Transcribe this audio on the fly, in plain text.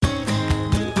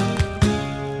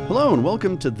Hello and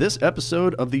welcome to this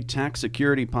episode of the TAC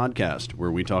Security Podcast,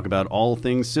 where we talk about all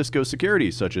things Cisco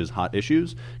security, such as hot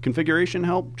issues, configuration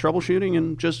help, troubleshooting,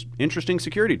 and just interesting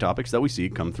security topics that we see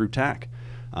come through TAC.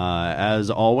 As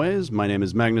always, my name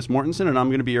is Magnus Mortensen, and I'm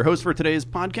going to be your host for today's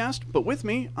podcast. But with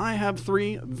me, I have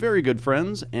three very good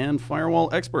friends and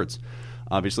firewall experts.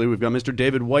 Obviously, we've got Mr.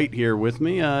 David White here with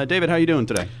me. David, how you doing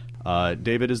today?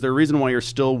 David, is there a reason why you're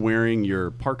still wearing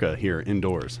your parka here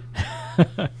indoors?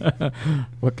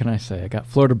 What can I say? I got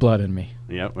Florida blood in me.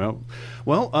 Yeah, well.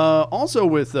 Also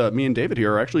with me and David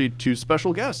here are actually two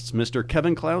special guests, Mr.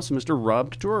 Kevin Klaus and Mr.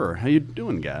 Rob Couture. How you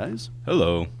doing, guys?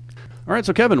 Hello. All right,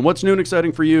 so Kevin, what's new and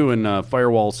exciting for you in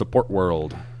firewall support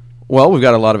world? Well, we've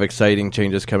got a lot of exciting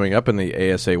changes coming up in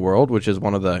the ASA world, which is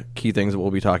one of the key things that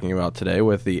we'll be talking about today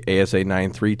with the ASA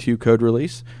 932 code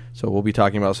release. So we'll be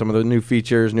talking about some of the new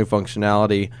features, new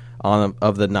functionality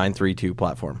of the 932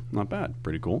 platform. Not bad.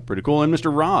 Pretty cool. And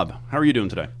Mr. Rob, how are you doing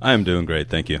today? I am doing great,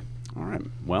 thank you. All right.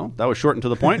 Well, that was short and to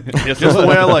the point. It's just the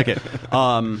way I like it.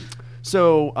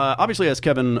 So obviously, as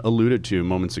Kevin alluded to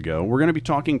moments ago, we're going to be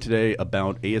talking today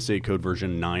about ASA code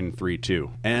version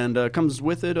 932. And comes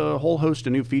with it a whole host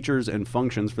of new features and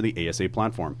functions for the ASA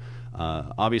platform.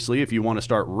 Obviously, if you want to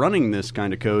start running this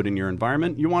kind of code in your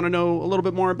environment, you want to know a little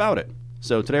bit more about it.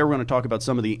 So today we're going to talk about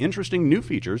some of the interesting new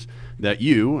features that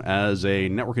you, as a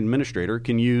network administrator,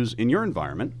 can use in your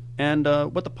environment and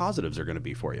what the positives are going to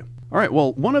be for you. All right,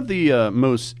 well, one of the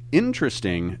most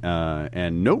interesting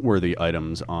and noteworthy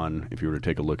items on, if you were to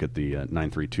take a look at the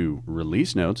 932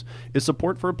 release notes, is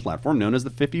support for a platform known as the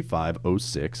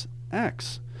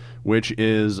 5506X, which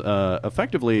is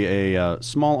effectively a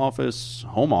small office,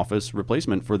 home office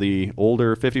replacement for the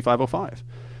older 5505.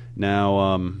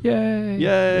 Now,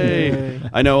 Yay!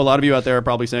 I know a lot of you out there are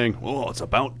probably saying, oh, it's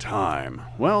about time.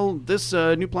 Well, this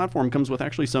new platform comes with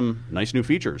actually some nice new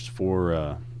features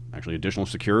for actually additional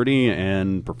security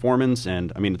and performance,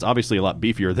 and I mean, it's obviously a lot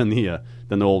beefier than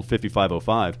the old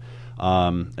 5505.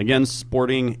 Again,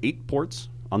 sporting 8 ports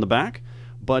on the back,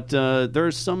 but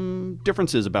there's some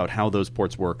differences about how those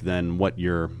ports work than what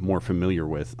you're more familiar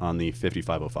with on the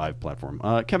 5505 platform.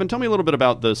 Kevin, tell me a little bit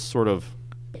about this sort of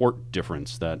port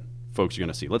difference that folks are going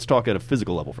to see. Let's talk at a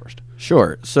physical level first.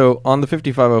 Sure. So on the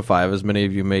 5505, as many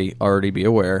of you may already be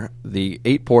aware, the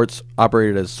 8 ports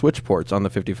operated as switch ports on the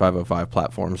 5505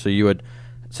 platform. So you would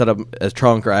set up as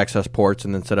trunk or access ports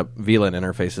and then set up VLAN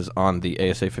interfaces on the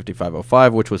ASA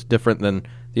 5505, which was different than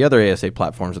the other ASA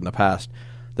platforms in the past.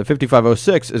 The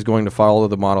 5506 is going to follow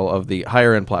the model of the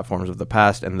higher-end platforms of the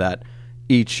past, and that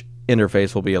each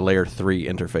interface will be a layer 3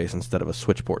 interface instead of a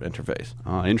switch port interface.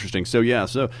 Interesting. So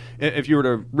if you were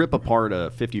to rip apart a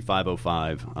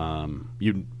 5505,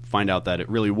 you'd find out that it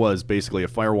really was basically a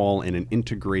firewall and an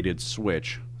integrated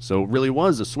switch. So it really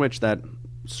was a switch that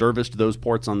serviced those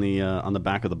ports on the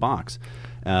back of the box.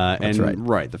 That's right.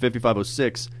 Right, the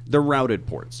 5506, they're routed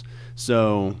ports.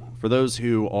 So for those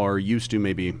who are used to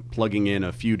maybe plugging in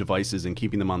a few devices and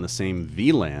keeping them on the same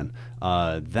VLAN,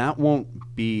 that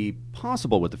won't be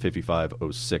possible with the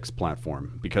 5506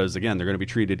 platform because, again, they're going to be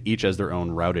treated each as their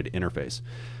own routed interface.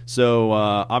 So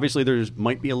obviously there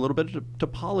might be a little bit of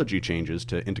topology changes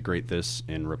to integrate this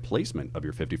in replacement of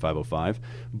your 5505,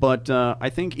 but I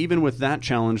think even with that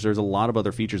challenge, there's a lot of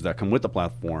other features that come with the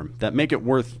platform that make it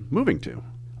worth moving to.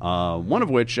 One of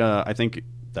which I think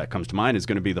that comes to mind is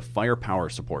going to be the Firepower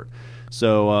support.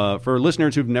 So for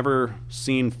listeners who've never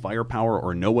seen Firepower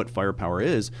or know what Firepower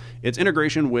is, it's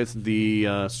integration with the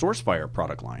SourceFire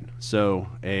product line. So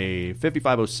a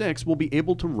 5506 will be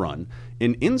able to run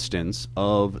an instance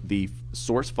of the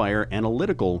SourceFire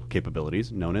analytical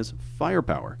capabilities known as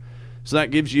Firepower. So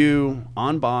that gives you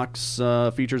on-box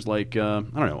features like,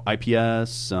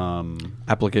 IPS.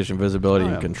 Application visibility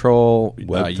and control,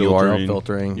 Web URL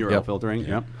filtering. URL filtering,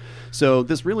 yep. So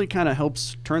this really kind of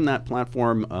helps turn that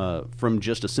platform from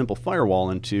just a simple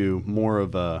firewall into more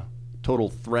of a total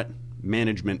threat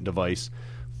management device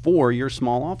for your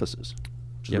small offices,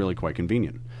 which is really quite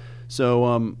convenient.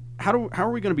 So how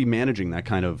are we going to be managing that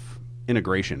kind of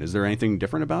integration? Is there anything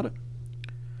different about it?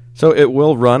 So it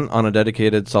will run on a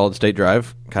dedicated solid-state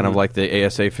drive, kind of like the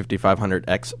ASA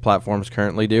 5500X platforms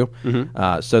currently do.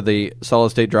 So the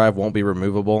solid-state drive won't be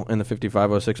removable in the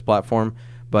 5506 platform,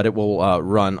 but it will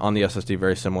run on the SSD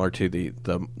very similar to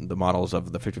the models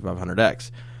of the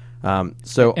 5500X.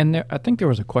 I think there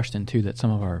was a question, too, that some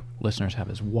of our listeners have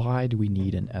is why do we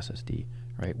need an SSD,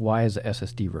 right? Why is the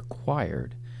SSD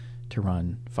required to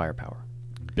run Firepower?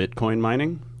 Bitcoin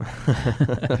mining?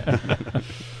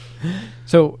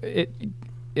 So, I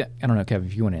don't know, Kev,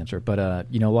 if you want to answer, but a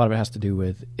lot of it has to do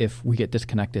with if we get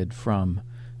disconnected from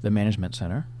the management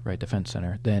center, right, defense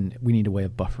center, then we need a way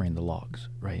of buffering the logs,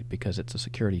 right, because it's a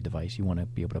security device. You want to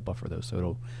be able to buffer those, so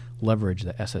it'll leverage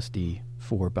the SSD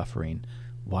for buffering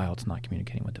while it's not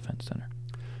communicating with defense center.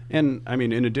 And, I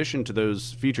mean, in addition to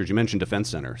those features, you mentioned Defense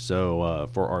Center. So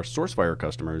for our SourceFire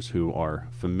customers who are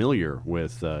familiar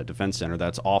with Defense Center,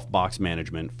 that's off-box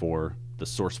management for the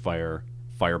SourceFire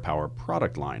Firepower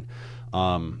product line.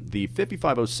 The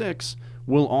 5506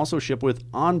 will also ship with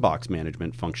on-box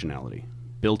management functionality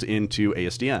built into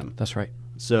ASDM. That's right.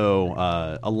 So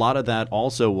a lot of that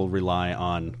also will rely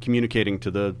on communicating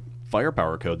to the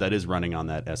Firepower code that is running on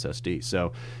that SSD.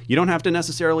 So you don't have to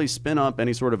necessarily spin up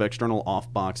any sort of external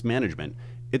off-box management.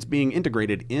 It's being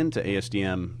integrated into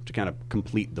ASDM to kind of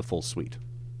complete the full suite.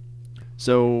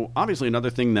 So obviously another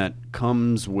thing that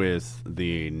comes with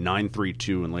the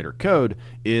 932 and later code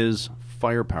is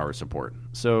Firepower support.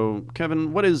 So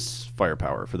Kevin, what is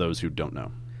Firepower for those who don't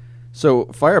know? So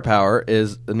Firepower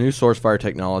is a new SourceFire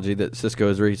technology that Cisco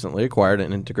has recently acquired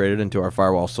and integrated into our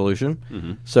firewall solution.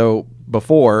 Mm-hmm. So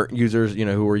before, users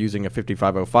who were using a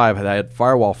 5505 had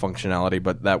firewall functionality,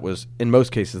 but that was, in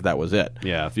most cases, that was it.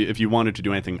 Yeah, if you wanted to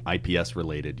do anything IPS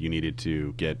related, you needed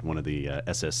to get one of the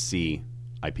SSC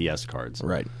IPS cards.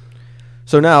 Right.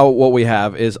 So now what we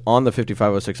have is on the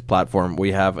 5506 platform,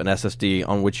 we have an SSD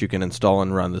on which you can install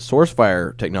and run the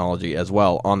SourceFire technology as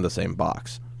well on the same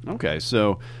box. Okay,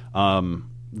 so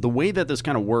the way that this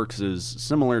kind of works is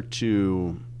similar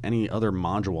to any other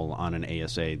module on an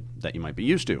ASA that you might be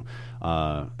used to.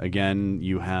 Again,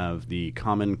 you have the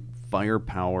common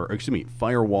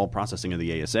firewall processing of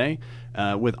the ASA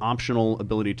with optional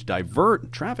ability to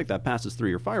divert traffic that passes through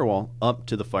your firewall up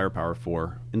to the Firepower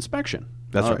for inspection.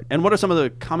 That's right. And what are some of the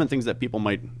common things that people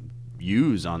might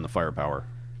use on the Firepower?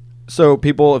 So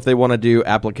people, if they want to do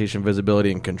application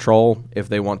visibility and control, if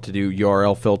they want to do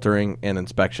URL filtering and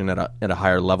inspection at a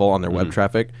higher level on their web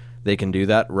traffic, they can do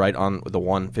that right on the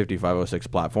one 5506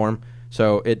 platform.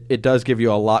 So it does give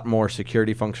you a lot more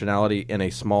security functionality in a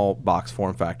small box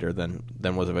form factor than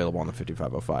was available on the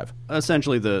 5505.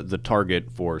 Essentially the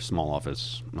target for small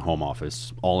office, home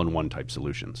office, all-in-one type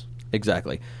solutions.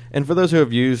 Exactly. And for those who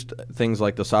have used things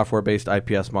like the software-based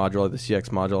IPS module or the CX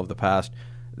module of the past,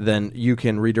 then you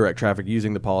can redirect traffic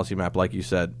using the policy map, like you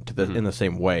said, to in the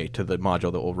same way to the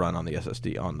module that will run on the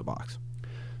SSD on the box.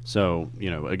 So,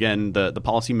 again, the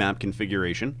policy map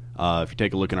configuration, if you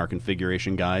take a look in our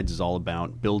configuration guides, is all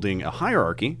about building a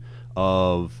hierarchy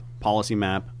of policy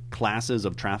map classes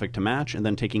of traffic to match and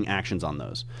then taking actions on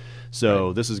those.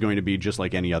 So this is going to be just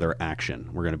like any other action.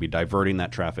 We're going to be diverting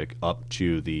that traffic up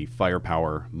to the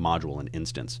Firepower module and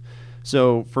instance.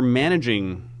 So for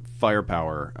managing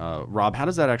Firepower, Rob, how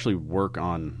does that actually work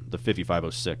on the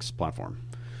 5506 platform?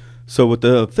 So with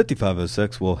the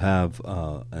 5506, we'll have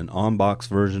an on-box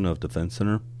version of Defense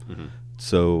Center. Mm-hmm.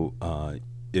 So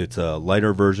it's a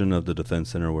lighter version of the Defense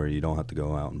Center where you don't have to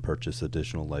go out and purchase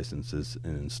additional licenses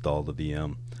and install the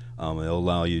VM. It'll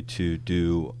allow you to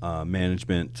do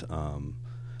management,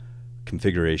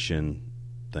 configuration,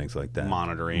 things like that.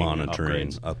 Monitoring,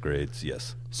 upgrades,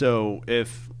 yes. So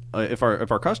if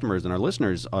our customers and our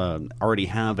listeners already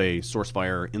have a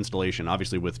SourceFire installation,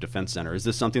 obviously with Defense Center, is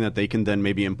this something that they can then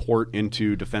maybe import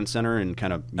into Defense Center and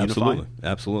kind of unify?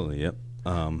 Absolutely, yep.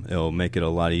 It'll make it a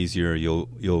lot easier.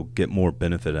 You'll get more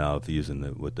benefit out of using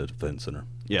it with the Defense Center.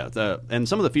 Yeah, and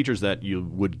some of the features that you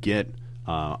would get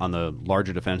on the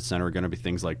larger Defense Center are going to be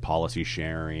things like policy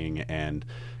sharing and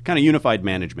kind of unified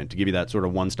management to give you that sort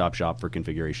of one-stop shop for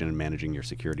configuration and managing your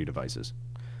security devices.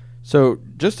 So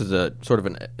just as a sort of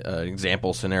an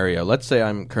example scenario, let's say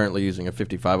I'm currently using a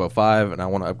 5505 and I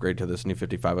want to upgrade to this new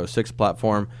 5506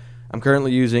 platform. I'm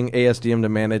currently using ASDM to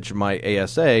manage my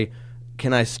ASA.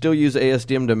 Can I still use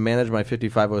ASDM to manage my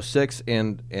 5506,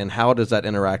 and how does that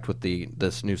interact with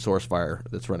this new SourceFire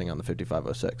that's running on the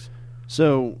 5506?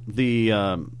 So the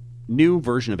new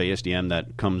version of ASDM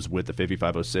that comes with the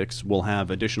 5506 will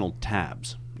have additional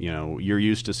tabs. You're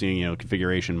used to seeing,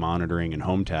 configuration, monitoring, and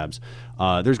home tabs.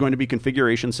 There's going to be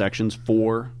configuration sections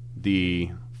for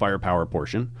the Firepower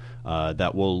portion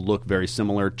that will look very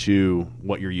similar to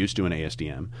what you're used to in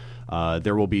ASDM.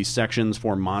 There will be sections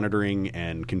for monitoring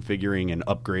and configuring and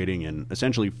upgrading and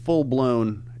essentially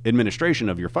full-blown administration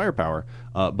of your Firepower,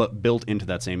 but built into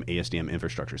that same ASDM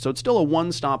infrastructure. So it's still a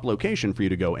one-stop location for you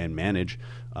to go and manage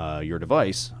your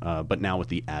device, but now with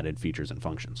the added features and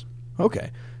functions.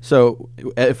 Okay. So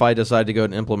if I decide to go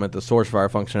and implement the SourceFire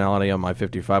functionality on my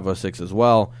 5506 as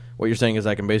well, what you're saying is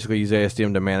I can basically use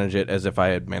ASDM to manage it as if I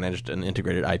had managed an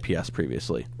integrated IPS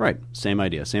previously. Right. Same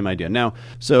idea. Now,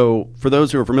 so for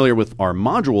those who are familiar with our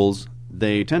modules,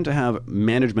 they tend to have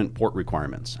management port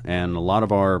requirements. And a lot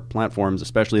of our platforms,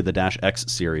 especially the Dash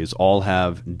X series, all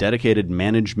have dedicated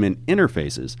management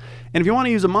interfaces. And if you want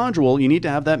to use a module, you need to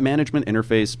have that management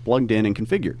interface plugged in and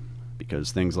configured,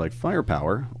 because things like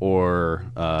Firepower or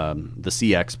the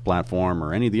CX platform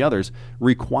or any of the others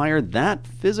require that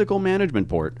physical management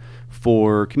port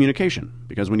for communication.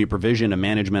 Because when you provision a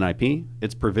management IP,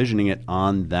 it's provisioning it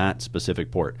on that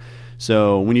specific port.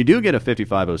 So when you do get a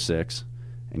 5506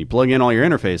 and you plug in all your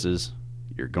interfaces,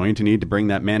 you're going to need to bring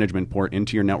that management port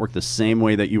into your network the same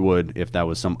way that you would if that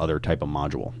was some other type of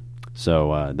module.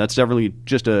 So that's definitely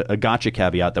just a gotcha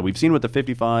caveat that we've seen with the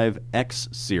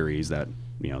 55X series, that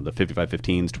the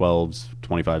 5515s, 12s,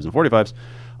 25s, and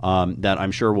 45s, that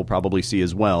I'm sure we'll probably see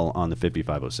as well on the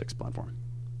 5506 platform.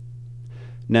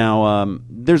 Now,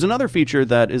 there's another feature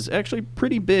that is actually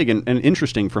pretty big and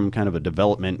interesting from kind of a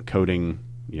development coding,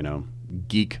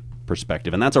 geek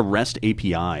perspective, and that's a REST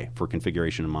API for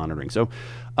configuration and monitoring. So,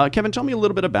 Kevin, tell me a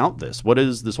little bit about this. What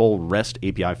is this whole REST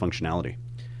API functionality?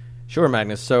 Sure,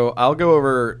 Magnus. So I'll go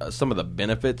over some of the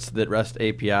benefits that REST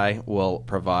API will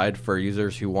provide for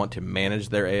users who want to manage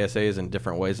their ASAs in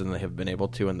different ways than they have been able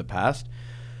to in the past.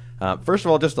 First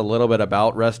of all, just a little bit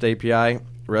about REST API.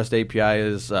 REST API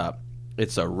is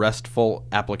it's a RESTful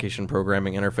application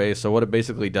programming interface. So what it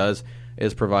basically does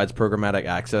is provides programmatic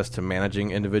access to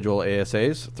managing individual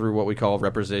ASAs through what we call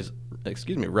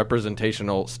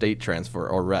representational state transfer,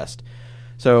 or REST.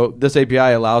 So this API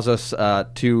allows us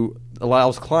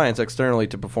allows clients externally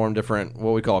to perform different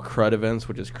what we call CRUD events,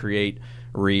 which is create,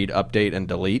 read, update, and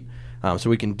delete. So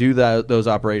we can do those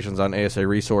operations on ASA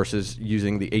resources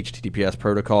using the HTTPS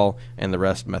protocol and the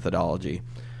REST methodology.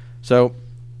 So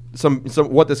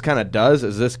what this kind of does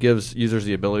is this gives users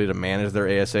the ability to manage their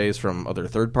ASAs from other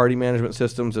third-party management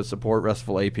systems that support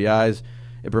RESTful APIs.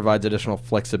 It provides additional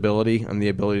flexibility and the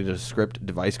ability to script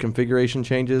device configuration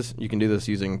changes. You can do this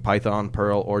using Python,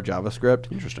 Perl, or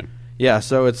JavaScript. Interesting. Yeah,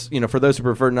 so it's for those who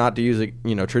prefer not to use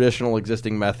traditional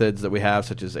existing methods that we have,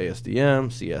 such as ASDM,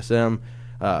 CSM,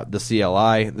 the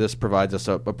CLI. This provides us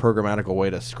a programmatical way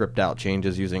to script out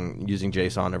changes using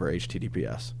JSON over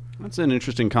HTTPS. That's an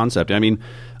interesting concept. I mean,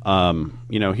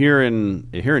 here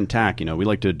in TAC, we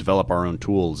like to develop our own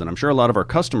tools, and I'm sure a lot of our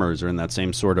customers are in that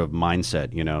same sort of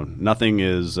mindset. Nothing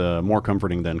is more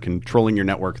comforting than controlling your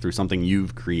network through something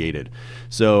you've created.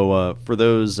 So for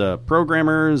those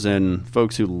programmers and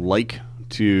folks who like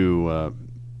to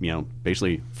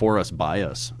basically for us, by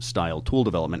us style tool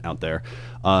development out there,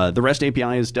 the REST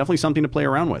API is definitely something to play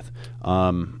around with.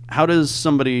 How does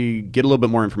somebody get a little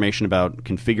bit more information about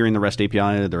configuring the REST API?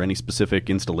 Are there any specific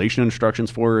installation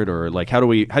instructions for it, or how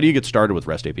do you get started with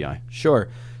REST API? Sure.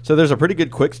 So there's a pretty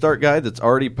good quick start guide that's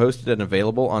already posted and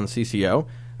available on CCO.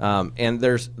 And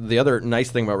there's the other nice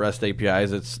thing about REST API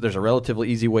is there's a relatively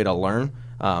easy way to learn.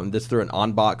 This through an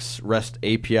on-box REST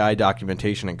API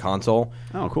documentation and console.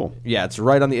 Oh, cool. Yeah, it's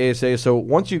right on the ASA. So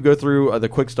once you go through the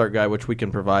quick start guide, which we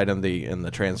can provide in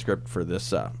the transcript for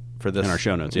this in our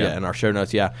show notes, in our show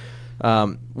notes,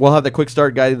 we'll have the quick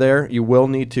start guide there. You will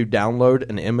need to download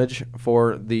an image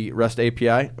for the REST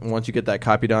API. Once you get that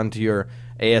copied onto your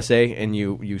ASA and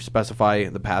you specify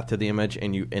the path to the image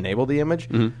and you enable the image,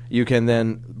 you can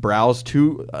then browse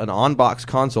to an on-box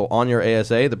console on your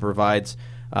ASA that provides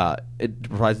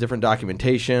different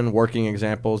documentation, working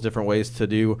examples, different ways to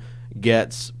do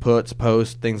gets, puts,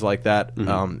 posts, things like that,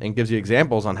 and gives you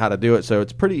examples on how to do it. So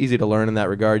it's pretty easy to learn in that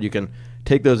regard. You can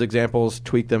take those examples,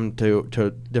 tweak them to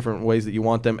different ways that you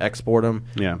want them, export them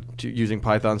using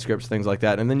Python scripts, things like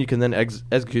that, and then you can then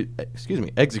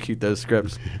execute those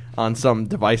scripts on some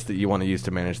device that you want to use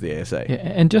to manage the ASA. Yeah,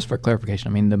 and just for clarification,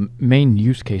 I mean, the main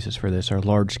use cases for this are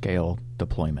large-scale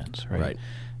deployments, right?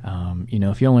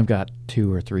 If you only have got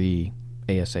 2 or 3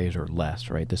 ASAs or less,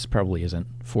 right, this probably isn't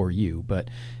for you. But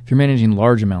if you're managing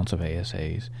large amounts of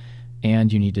ASAs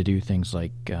and you need to do things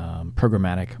like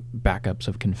programmatic backups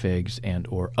of configs and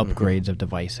or upgrades of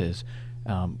devices,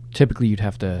 typically you'd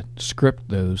have to script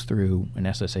those through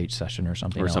an SSH session or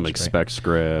something else. Or some expect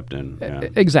script.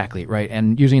 Exactly, right.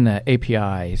 And using the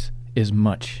APIs is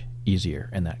much easier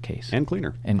in that case. And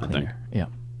cleaner. Yeah.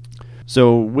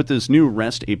 So with this new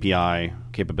REST API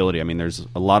capability, I mean, there's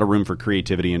a lot of room for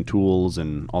creativity and tools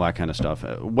and all that kind of stuff.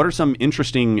 What are some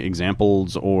interesting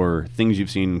examples or things you've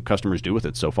seen customers do with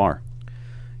it so far?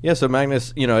 Yeah, so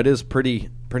Magnus, it is pretty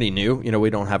new. We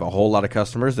don't have a whole lot of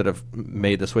customers that have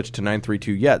made the switch to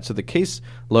 932 yet. So the case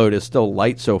load is still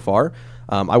light so far.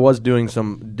 I was doing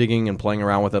some digging and playing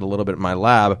around with it a little bit in my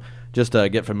lab just to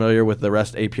get familiar with the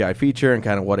REST API feature and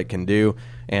kind of what it can do.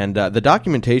 And the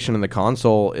documentation in the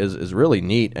console is really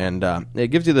neat, and it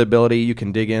gives you the ability, you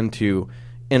can dig into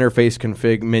interface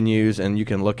config menus, and you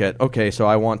can look at, okay, so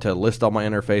I want to list all my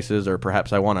interfaces, or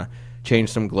perhaps I want to change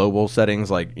some global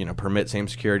settings like, permit same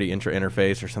security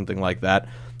intra-interface or something like that.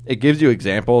 It gives you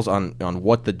examples on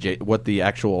what the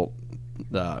actual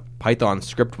Python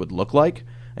script would look like,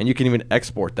 and you can even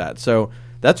export that. So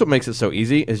that's what makes it so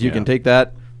easy, is you can take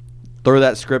that, throw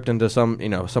that script into some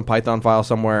Python file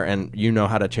somewhere, and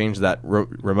how to change that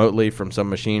remotely from some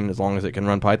machine as long as it can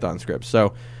run Python scripts.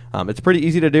 So it's pretty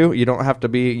easy to do. You don't have to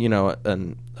be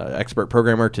an expert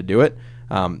programmer to do it.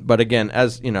 But again,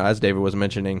 as David was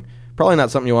mentioning, probably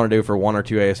not something you want to do for one or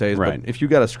two ASAs. Right. But if you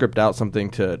got to script out something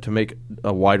to make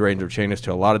a wide range of changes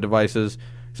to a lot of devices,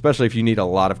 especially if you need a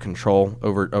lot of control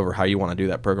over how you want to do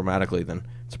that programmatically, then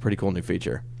it's a pretty cool new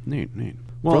feature. Neat.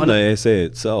 Well, from the ASA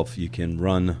itself, you can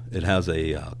run. It has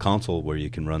a console where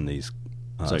you can run these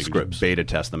so you scripts. Can beta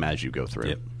test them as you go through.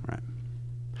 Yep. Right.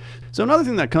 So another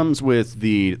thing that comes with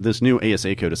this new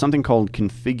ASA code is something called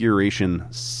configuration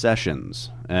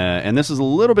sessions, and this is a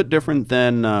little bit different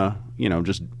than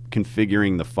just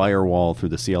configuring the firewall through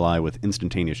the CLI with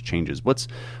instantaneous changes. What's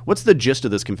the gist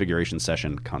of this configuration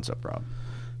session concept, Rob?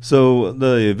 So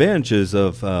the advantages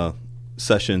of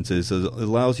sessions is it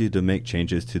allows you to make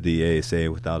changes to the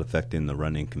ASA without affecting the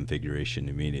running configuration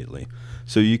immediately.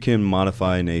 So you can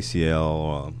modify an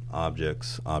ACL,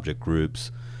 objects, object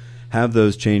groups, have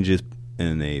those changes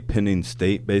in a pending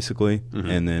state, basically,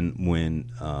 and then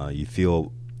when you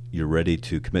feel you're ready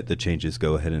to commit the changes,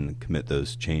 go ahead and commit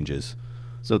those changes.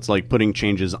 So it's like putting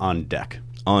changes on deck.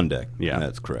 On deck, yeah,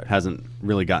 that's correct. Hasn't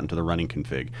really gotten to the running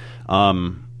config.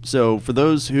 So for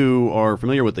those who are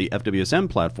familiar with the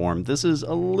FWSM platform, this is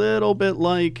a little bit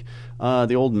like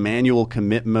the old manual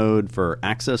commit mode for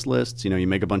access lists. You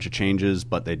make a bunch of changes,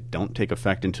 but they don't take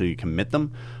effect until you commit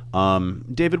them.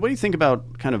 David, what do you think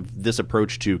about kind of this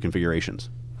approach to configurations?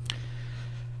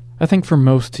 I think for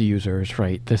most users,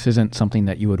 right, this isn't something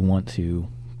that you would want to,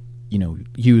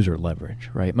 use or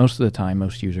leverage, right? Most of the time,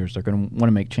 most users are going to want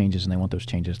to make changes, and they want those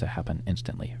changes to happen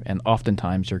instantly. And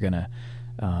oftentimes, you're going to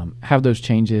have those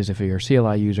changes, if you're a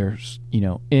CLI user,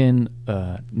 in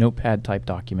a Notepad type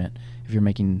document. If you're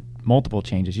making multiple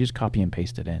changes, you just copy and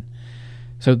paste it in.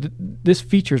 So this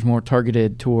feature is more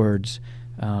targeted towards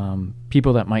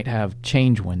people that might have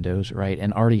change windows, right,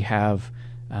 and already have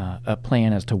a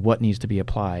plan as to what needs to be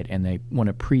applied, and they want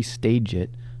to pre-stage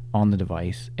it on the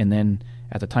device, and then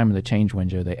at the time of the change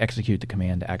window, they execute the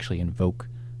command to actually invoke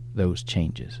those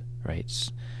changes, right?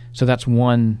 So that's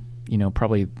one,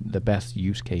 probably the best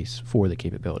use case for the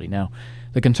capability. Now,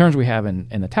 the concerns we have in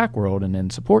the TAC world and in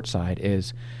support side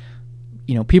is,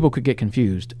 people could get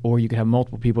confused, or you could have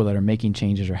multiple people that are making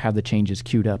changes or have the changes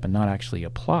queued up and not actually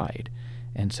applied.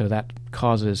 And so that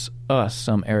causes us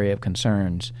some area of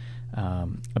concerns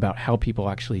about how people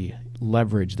actually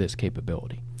leverage this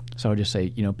capability. So I would just say,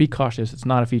 be cautious. It's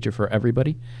not a feature for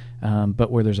everybody,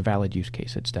 but where there's a valid use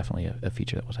case, it's definitely a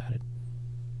feature that was added.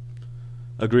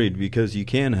 Agreed, because you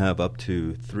can have up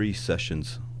to 3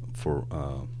 sessions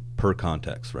for per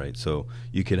context, right? So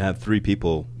you could have 3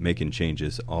 people making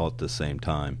changes all at the same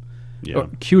time. Yeah. Or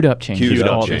queued up changes. Queued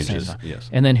up all changes, at the same time. yes.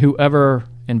 And then whoever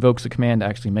invokes the command to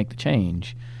actually make the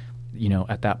change,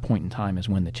 at that point in time is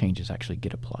when the changes actually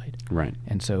get applied. Right.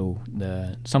 And so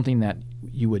something that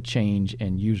you would change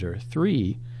in user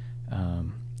 3,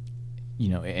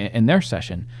 in their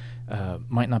session,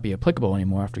 might not be applicable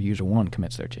anymore after user 1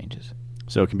 commits their changes.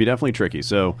 So it can be definitely tricky.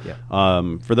 So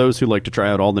Yeah. For those who like to try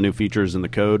out all the new features in the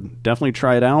code, definitely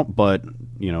try it out, but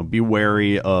be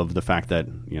wary of the fact that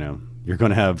you're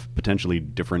going to have potentially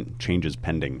different changes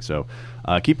pending. So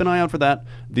keep an eye out for that.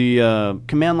 The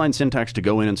command line syntax to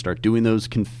go in and start doing those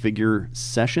configure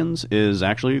sessions is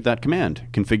actually that command,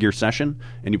 configure session,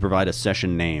 and you provide a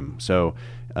session name. So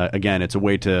again, it's a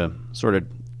way to sort of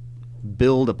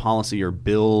build a policy or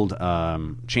build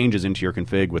changes into your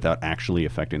config without actually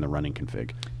affecting the running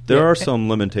config. There are some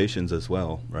limitations as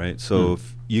well, right? So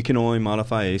if you can only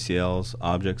modify ACLs,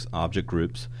 objects, object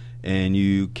groups, and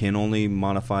you cannot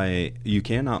modify an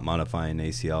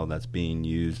ACL that's being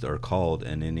used or called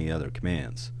in any other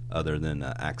commands other than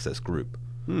an access group.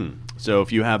 So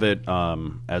if you have it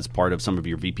as part of some of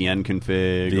your VPN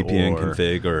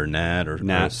config, or NAT or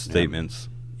NAT statements,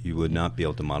 you would not be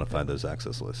able to modify those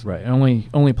access lists. Right. It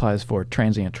only applies for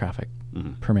transient traffic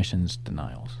permissions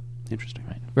denials. Interesting.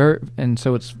 Right. And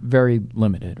so it's very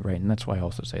limited, right? And that's why I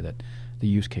also say that the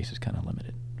use case is kind of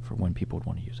limited for when people would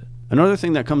want to use it. Another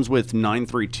thing that comes with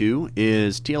 9.3.2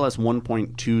 is TLS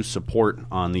 1.2 support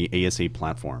on the ASA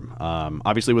platform.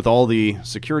 Obviously, with all the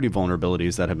security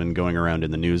vulnerabilities that have been going around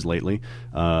in the news lately,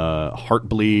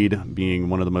 Heartbleed being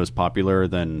one of the most popular,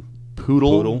 then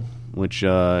Poodle which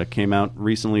came out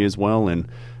recently as well, and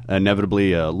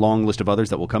inevitably a long list of others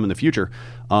that will come in the future.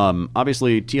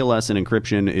 Obviously, TLS and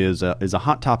encryption is a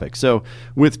hot topic. So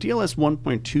with TLS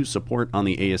 1.2 support on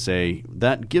the ASA,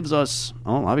 that gives us,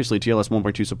 obviously TLS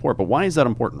 1.2 support, but why is that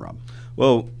important, Rob?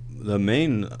 Well, the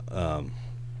main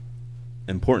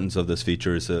importance of this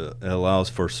feature is it allows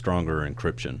for stronger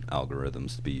encryption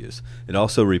algorithms to be used. It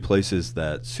also replaces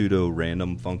that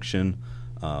pseudo-random function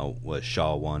with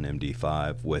SHA-1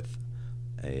 MD5 with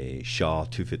a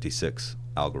SHA-256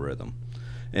 algorithm.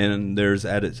 And there's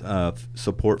added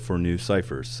support for new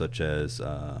ciphers such as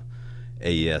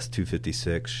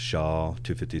AES-256,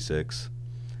 SHA-256,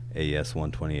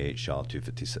 AES-128,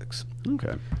 SHA-256.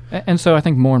 Okay. And so I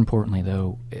think more importantly,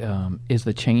 though, is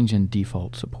the change in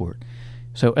default support.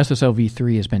 So SSL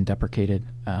v3 has been deprecated.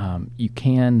 You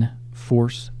can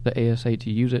force the ASA to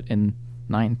use it in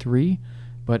 9.3,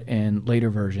 but in later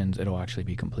versions, it'll actually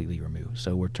be completely removed.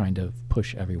 So we're trying to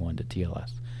push everyone to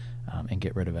TLS and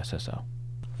get rid of SSL.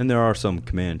 And there are some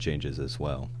command changes as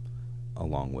well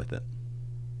along with it.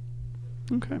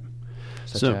 Okay.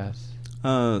 Such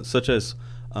as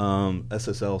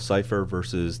SSL cipher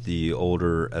versus the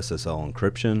older SSL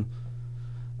encryption.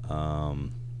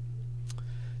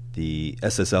 The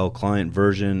SSL client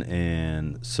version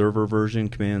and server version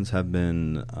commands have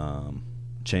been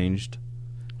changed.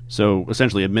 So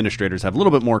essentially, administrators have a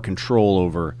little bit more control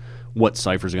over what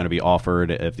ciphers are going to be offered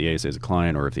if the ASA is a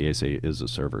client or if the ASA is a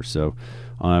server. So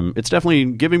it's definitely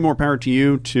giving more power to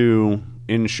you to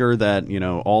ensure that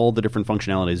all the different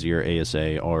functionalities of your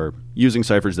ASA are using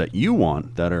ciphers that you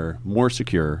want that are more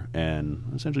secure and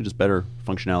essentially just better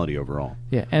functionality overall.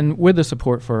 Yeah, and with the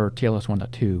support for TLS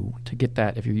 1.2, to get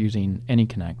that if you're using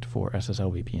AnyConnect for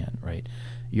SSL VPN, right,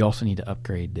 you also need to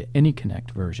upgrade the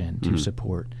AnyConnect version to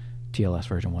support TLS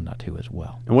version 1.2 as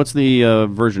well. And what's the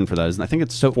version for that? I think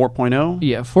it's 4.0?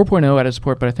 Yeah, 4.0 added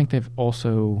support, but I think they've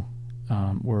also,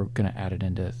 we're going to add it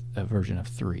into a version of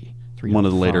 3. One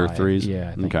of the later 3s? Yeah,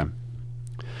 I think. Okay.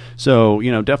 So,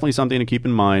 definitely something to keep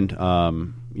in mind,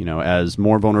 as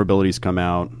more vulnerabilities come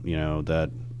out,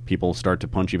 that people start to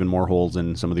punch even more holes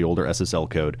in some of the older SSL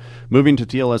code. Moving to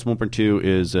TLS 1.2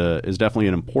 is definitely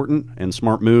an important and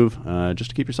smart move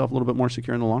just to keep yourself a little bit more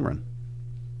secure in the long run.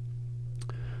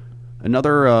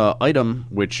 Another item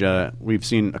which we've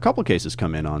seen a couple of cases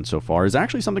come in on so far is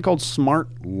actually something called smart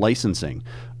licensing.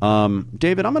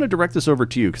 David, I'm going to direct this over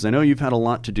to you because I know you've had a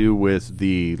lot to do with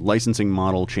the licensing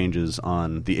model changes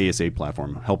on the ASA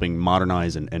platform, helping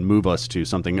modernize and move us to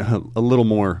something a little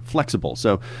more flexible.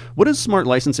 So what is smart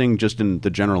licensing just in the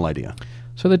general idea?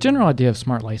 So the general idea of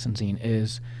smart licensing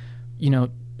is,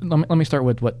 let me start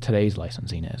with what today's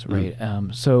licensing is, right?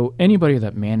 So anybody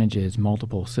that manages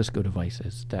multiple Cisco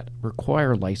devices that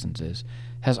require licenses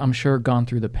has, I'm sure, gone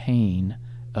through the pain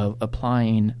of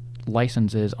applying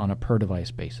licenses on a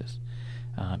per-device basis.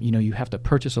 You have to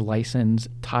purchase a license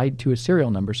tied to a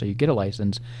serial number, so you get a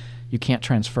license. You can't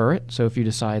transfer it. So if you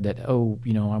decide that, I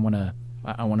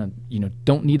want to,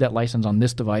 don't need that license on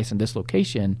this device in this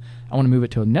location. I want to move it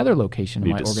to another location in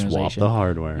my organization. You have to swap the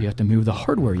hardware. You have to move the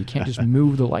hardware. You can't just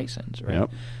move the license, right?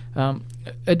 Yep.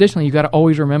 Additionally, you've got to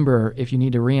always remember if you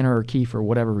need to re-enter a key for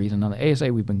whatever reason. On the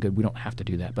ASA, we've been good. We don't have to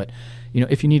do that. But,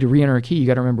 if you need to re-enter a key, you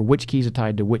got to remember which keys are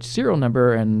tied to which serial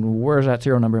number and where's that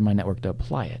serial number in my network to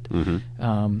apply it.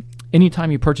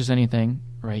 Anytime you purchase anything,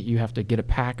 right, you have to get a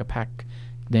pack. A pack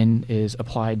then is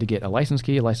applied to get a license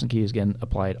key. A license key is again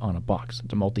applied on a box.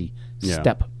 It's a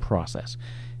multi-step process.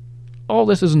 All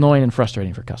this is annoying and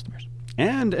frustrating for customers.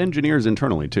 And engineers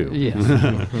internally, too.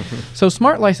 Yes. So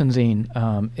smart licensing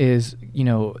is,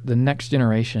 the next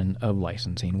generation of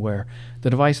licensing where the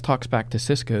device talks back to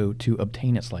Cisco to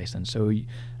obtain its license. So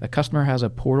a customer has a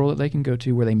portal that they can go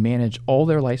to where they manage all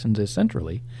their licenses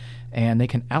centrally, and they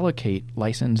can allocate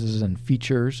licenses and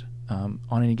features on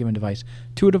any given device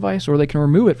to a device, or they can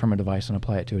remove it from a device and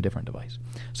apply it to a different device.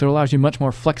 So it allows you much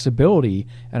more flexibility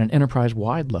at an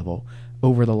enterprise-wide level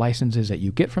over the licenses that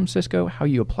you get from Cisco, how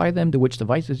you apply them, to which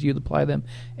devices you apply them,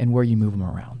 and where you move them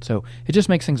around. So it just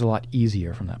makes things a lot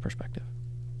easier from that perspective.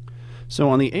 So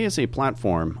on the ASA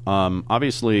platform,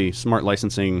 obviously smart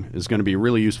licensing is going to be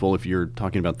really useful if you're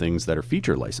talking about things that are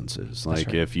feature licenses. Like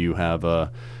right. If you have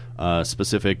a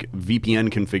specific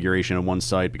VPN configuration on one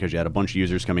site because you had a bunch of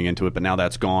users coming into it, but now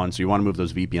that's gone, so you want to move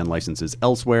those VPN licenses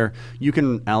elsewhere, you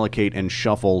can allocate and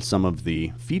shuffle some of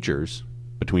the features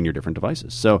between your different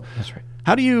devices. So that's right.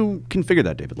 How do you configure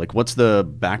that, David? Like, what's the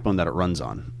backbone that it runs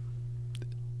on?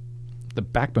 The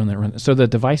backbone that runs... So the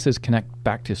devices connect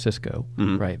back to Cisco,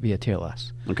 right, via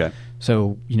TLS. Okay.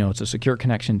 So, it's a secure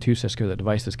connection to Cisco that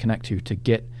devices connect to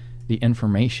get the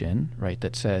information, right,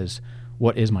 that says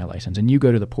what is my license? And you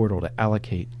go to the portal to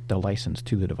allocate the license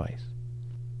to the device.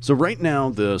 So right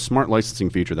now, the smart licensing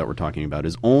feature that we're talking about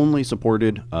is only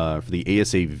supported for the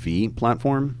ASA-V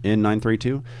platform in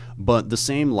 932, but the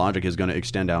same logic is going to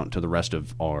extend out to the rest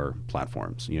of our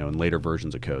platforms, in later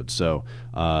versions of code. So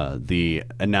the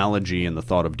analogy and the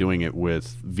thought of doing it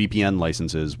with VPN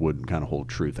licenses would kind of hold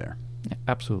true there. Yeah,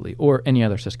 absolutely. Or any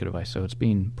other Cisco device. So it's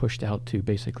being pushed out to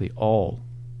basically all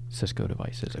Cisco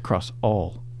devices across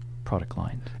all product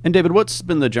lines. And David, what's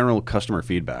been the general customer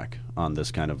feedback on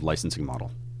this kind of licensing model?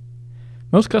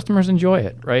 Most customers enjoy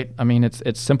it, right? I mean,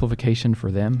 it's simplification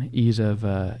for them, ease of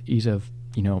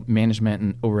management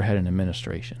and overhead and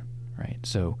administration, right?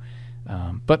 So,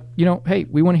 but hey,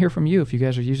 we want to hear from you if you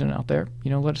guys are using it out there.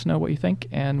 Let us know what you think,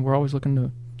 and we're always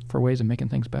looking for ways of making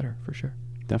things better, for sure.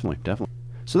 Definitely.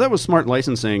 So that was smart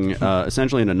licensing,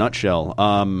 essentially in a nutshell.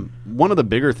 One of the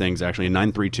bigger things, actually, in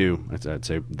 932, I'd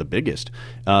say the biggest,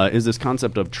 is this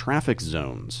concept of traffic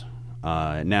zones.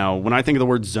 Now, when I think of the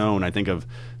word zone, I think of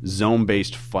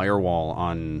zone-based firewall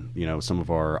on some of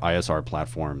our ISR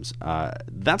platforms.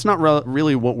 That's not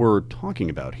really what we're talking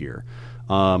about here.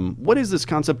 What is this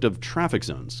concept of traffic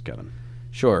zones, Kevin?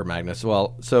 Sure, Magnus.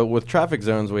 Well, so with traffic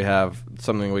zones, we have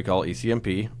something we call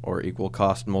ECMP, or Equal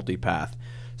Cost Multipath.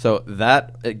 So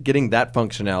that getting that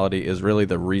functionality is really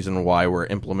the reason why we're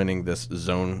implementing this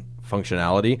zone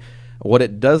functionality. What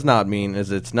it does not mean is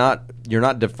you're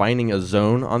not defining a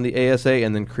zone on the ASA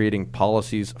and then creating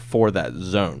policies for that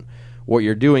zone. What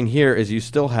you're doing here is you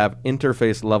still have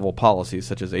interface level policies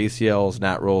such as ACLs,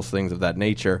 NAT rules, things of that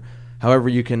nature. However,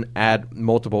 you can add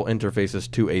multiple interfaces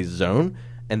to a zone,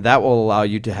 and that will allow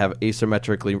you to have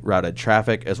asymmetrically routed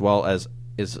traffic as well as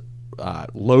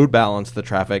load balance the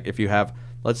traffic. If you have,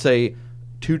 let's say,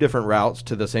 2 different routes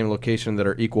to the same location that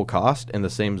are equal cost in the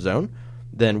same zone,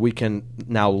 then we can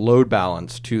now load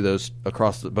balance to those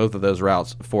across both of those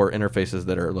routes for interfaces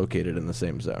that are located in the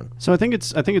same zone. So I think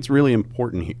it's really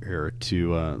important here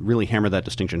to really hammer that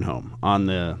distinction home. On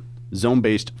the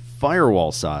zone-based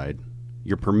firewall side,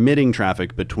 you're permitting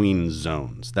traffic between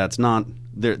zones. That's not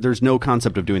there's no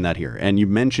concept of doing that here. And you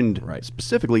mentioned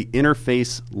specifically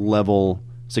interface level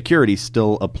security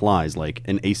still applies, like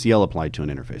an ACL applied to an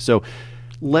interface. So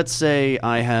let's say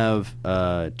I have 2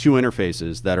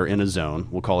 interfaces that are in a zone.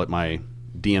 We'll call it my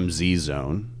DMZ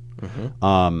zone.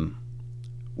 Mm-hmm.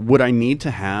 Would I need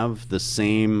to have the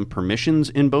same permissions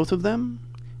in both of them?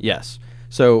 Yes.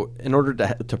 So in order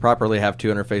to properly have 2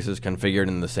 interfaces configured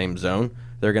in the same zone,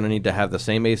 they're going to need to have the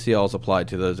same ACLs applied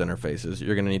to those interfaces.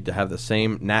 You're going to need to have the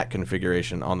same NAT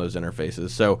configuration on those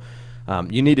interfaces. So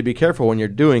you need to be careful when you're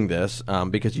doing this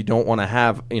because you don't want to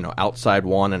have outside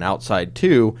 1 and outside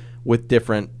 2 with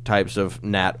different types of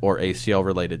NAT or ACL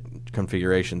related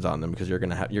configurations on them, because you're going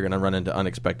to run into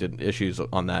unexpected issues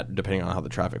on that depending on how the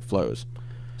traffic flows.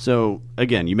 So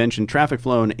again, you mentioned traffic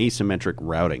flow and asymmetric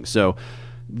routing. So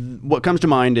what comes to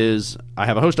mind is I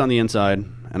have a host on the inside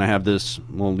and I have this,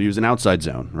 we'll use an outside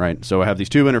zone, right? So I have these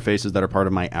 2 interfaces that are part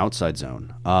of my outside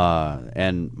zone,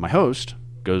 and my host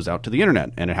goes out to the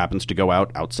internet and it happens to go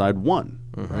out outside 1,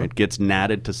 mm-hmm. right? Gets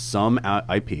natted to some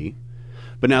IP.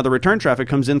 But now the return traffic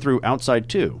comes in through outside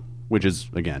 2, which is,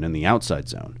 again, in the outside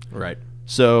zone. Right.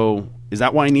 So is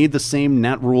that why I need the same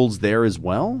NAT rules there as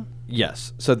well?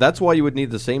 Yes. So that's why you would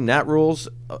need the same NAT rules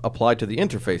applied to the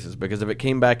interfaces, because if it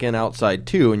came back in outside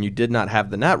 2 and you did not have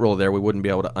the NAT rule there, we wouldn't be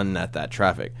able to unnet that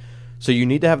traffic. So you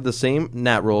need to have the same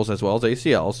NAT rules as well as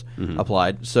ACLs mm-hmm.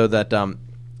 applied so that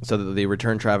the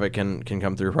return traffic can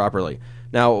come through properly.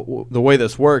 Now, the way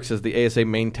this works is the ASA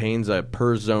maintains a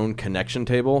per-zone connection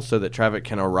table so that traffic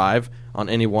can arrive on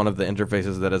any one of the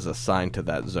interfaces that is assigned to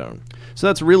that zone. So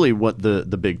that's really what the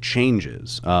big change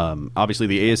is. Obviously,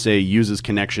 the ASA uses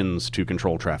connections to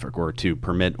control traffic or to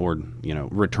permit or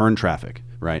return traffic,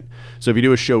 right? So if you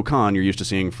do a show con, you're used to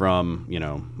seeing from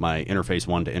my interface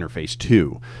 1 to interface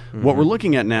 2. Mm-hmm. What we're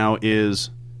looking at now is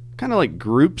kind of like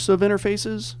groups of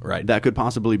interfaces that could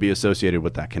possibly be associated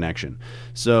with that connection.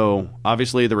 So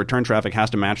obviously the return traffic has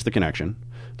to match the connection.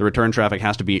 The return traffic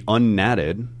has to be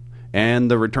unnatted, and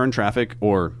the return traffic,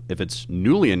 or if it's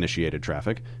newly initiated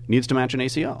traffic, needs to match an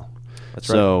ACL. That's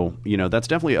so, that's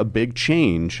definitely a big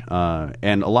change.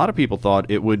 And a lot of people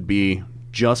thought it would be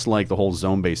just like the whole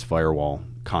zone-based firewall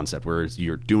concept, where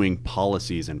you're doing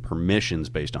policies and permissions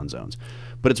based on zones.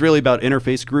 But it's really about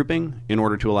interface grouping in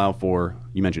order to allow for,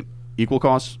 you mentioned, equal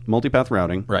cost, multipath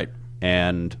routing. Right.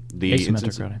 And the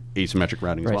asymmetric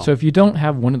routing as well. So if you don't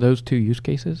have one of those 2 use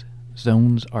cases,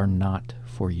 zones are not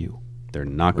for you. They're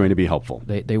not going to be helpful.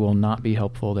 They will not be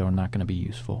helpful. They are not going to be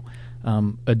useful.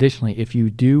 Additionally, if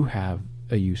you do have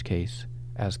a use case,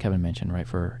 as Kevin mentioned, right,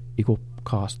 for equal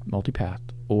cost multipath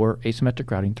or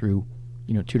asymmetric routing through,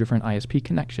 2 different ISP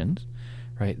connections,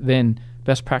 right? Then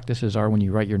best practices are when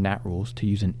you write your NAT rules to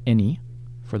use an any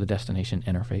for the destination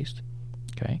interface,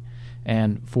 okay?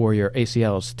 And for your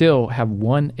ACLs, still have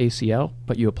one ACL,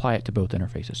 but you apply it to both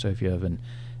interfaces. So if you have an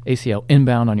ACL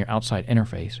inbound on your outside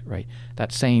interface, right,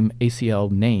 that same ACL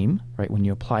name, right, when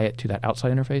you apply it to that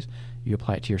outside interface, you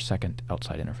apply it to your second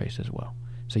outside interface as well.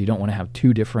 So you don't want to have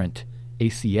 2 different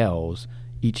ACLs,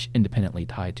 each independently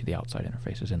tied to the outside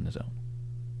interfaces in the zone.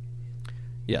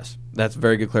 Yes, that's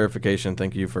very good clarification.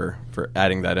 Thank you for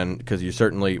adding that in, because you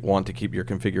certainly want to keep your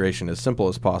configuration as simple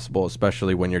as possible,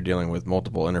 especially when you're dealing with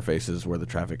multiple interfaces where the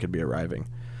traffic could be arriving.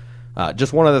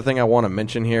 Just one other thing I want to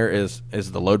mention here is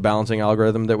the load balancing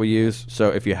algorithm that we use. So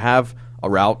if you have a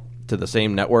route to the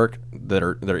same network that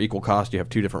are equal cost, you have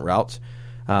 2 different routes,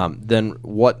 then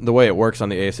the way it works on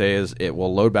the ASA is it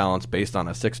will load balance based on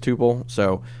a 6 tuple.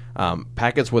 So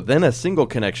packets within a single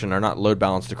connection are not load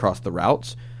balanced across the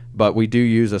routes, but we do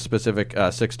use a specific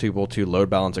 6 tuple to load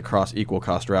balance across equal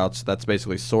cost routes. That's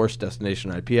basically source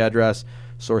destination IP address,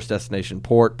 source destination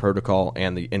port, protocol,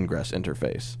 and the ingress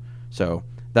interface. So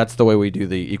that's the way we do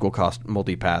the equal cost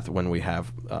multipath when we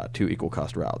have 2 equal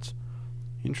cost routes.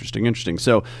 Interesting.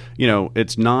 So,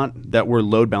 it's not that we're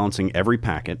load balancing every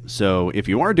packet. So if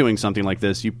you are doing something like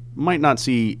this, you might not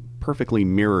see perfectly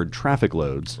mirrored traffic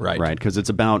loads, right? Because it's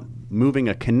about moving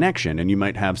a connection, and you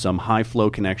might have some high flow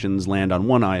connections land on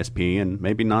one ISP and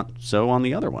maybe not so on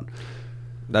the other one.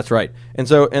 That's right. And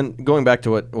so, and going back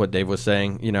to what Dave was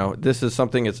saying, this is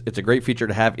something, it's a great feature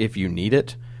to have if you need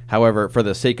it. However, for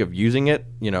the sake of using it,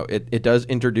 it does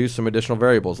introduce some additional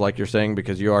variables, like you're saying,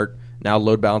 because you are now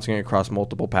load balancing across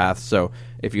multiple paths. So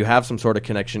if you have some sort of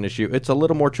connection issue, it's a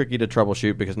little more tricky to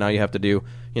troubleshoot, because now you have to do,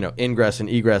 ingress and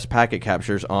egress packet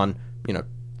captures on,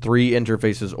 3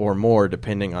 interfaces or more,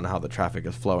 depending on how the traffic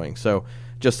is flowing. So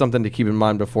just something to keep in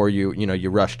mind before you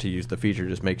rush to use the feature.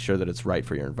 Just make sure that it's right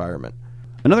for your environment.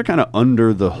 Another kind of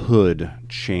under-the-hood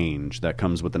change that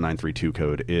comes with the 932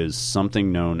 code is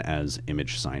something known as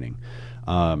image signing.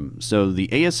 So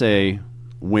the ASA,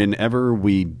 whenever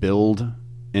we build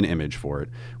an image for it,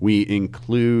 we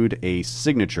include a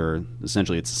signature.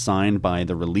 Essentially, it's signed by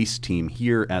the release team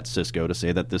here at Cisco to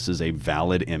say that this is a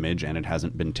valid image and it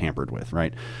hasn't been tampered with,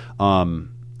 right?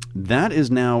 That is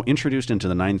now introduced into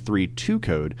the 932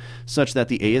 code such that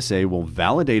the ASA will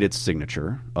validate its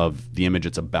signature of the image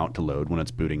it's about to load when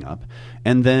it's booting up.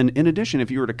 And then, in addition,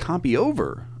 if you were to copy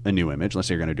over a new image, let's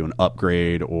say you're going to do an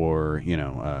upgrade or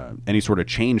any sort of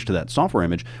change to that software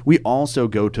image, we also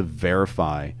go to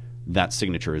verify that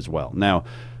signature as well. Now,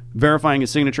 verifying a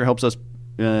signature helps us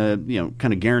kind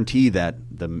of guarantee that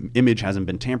the image hasn't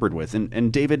been tampered with.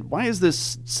 And David, why is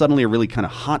this suddenly a really kind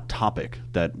of hot topic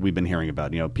that we've been hearing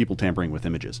about, people tampering with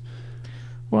images?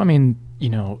 Well, I mean,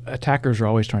 attackers are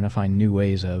always trying to find new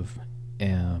ways of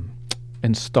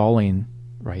installing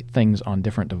things on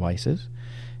different devices.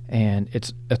 And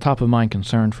it's a top-of-mind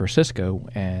concern for Cisco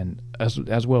and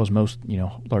as well as most,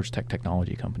 large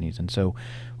technology companies. And so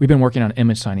we've been working on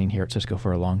image signing here at Cisco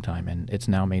for a long time, and it's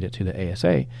now made it to the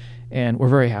ASA. And we're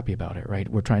very happy about it, right?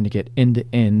 We're trying to get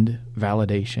end-to-end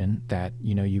validation that,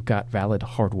 you've got valid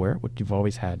hardware, which you've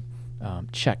always had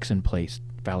checks in place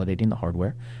validating the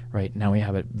hardware, right? Now we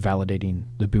have it validating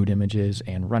the boot images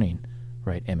and running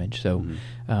image. So,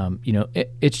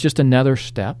 it's just another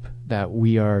step that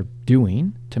we are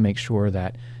doing to make sure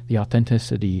that the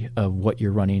authenticity of what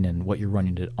you're running and what you're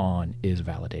running it on is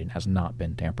validated and has not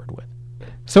been tampered with.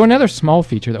 So another small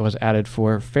feature that was added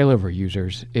for failover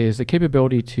users is the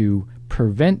capability to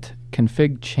prevent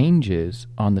config changes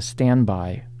on the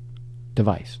standby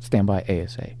device, standby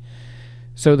ASA.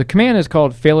 So the command is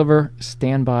called failover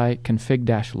standby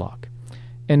config-lock.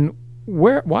 And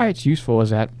why it's useful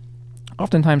is that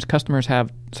oftentimes customers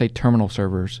have, say, terminal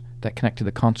servers that connect to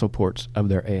the console ports of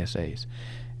their ASAs.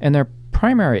 And their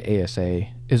primary ASA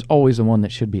is always the one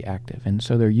that should be active. And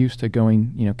so they're used to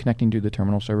going, connecting to the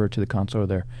terminal server to the console of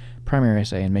their primary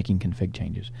ASA and making config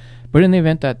changes. But in the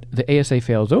event that the ASA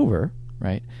fails over,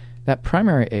 right, that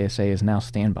primary ASA is now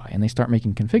standby, and they start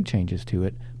making config changes to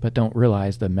it, but don't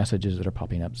realize the messages that are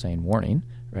popping up saying, warning,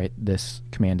 right, this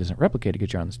command isn't replicated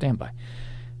because you're on the standby.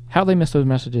 How they miss those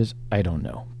messages, I don't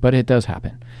know, but it does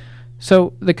happen.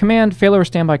 So the command failover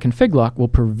standby config lock will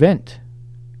prevent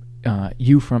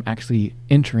you from actually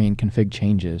entering config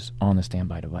changes on the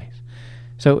standby device.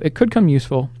 So it could come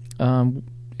useful.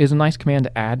 Is a nice command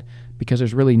to add because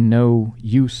there's really no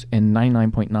use in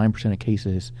 99.9% of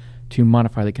cases to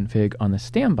modify the config on the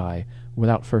standby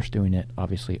without first doing it,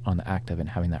 obviously, on the active and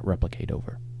having that replicate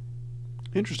over.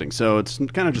 Interesting. So it's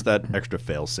kind of just that extra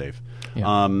fail-safe.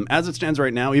 Yeah. As it stands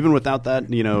right now, even without that,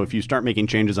 if you start making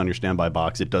changes on your standby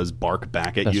box, it does bark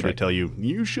back at That's you to right. tell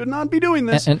you should not be doing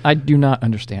this. And I do not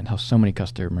understand how so many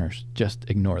customers just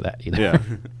ignore that either. Yeah,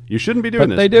 you shouldn't be doing But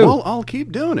this. they do. Well, I'll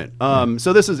keep doing it.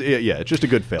 So this is it's just a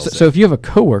good fail-safe. So if you have a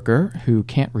coworker who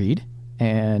can't read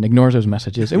and ignores those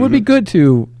messages, it would be good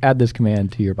to add this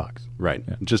command to your box. Right,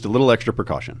 just a little extra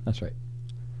precaution. That's right.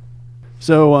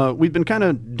 So we've been kind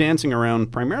of dancing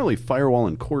around primarily firewall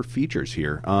and core features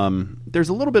here. There's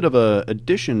a little bit of a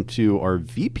addition to our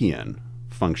VPN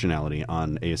functionality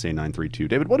on ASA 932.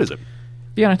 David, what is it?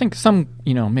 Yeah, and I think some,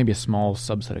 maybe a small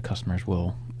subset of customers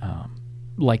will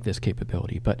like this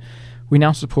capability, but we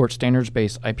now support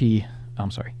standards-based IKE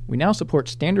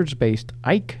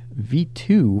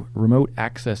v2 remote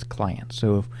access clients.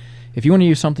 So if you want to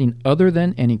use something other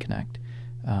than AnyConnect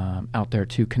out there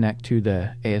to connect to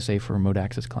the ASA for remote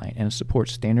access client, and it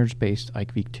supports standards-based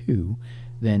IKE v2,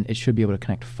 then it should be able to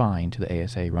connect fine to the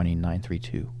ASA running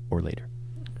 932 or later.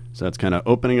 So that's kind of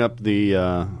opening up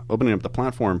the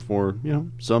platform for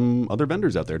some other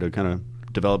vendors out there to kind of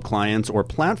develop clients or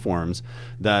platforms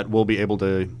that will be able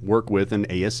to work with an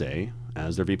ASA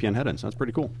as their VPN head-in. So that's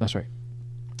pretty cool. That's right.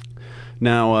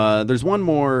 Now, there's one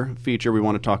more feature we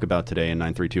want to talk about today in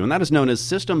 932, and that is known as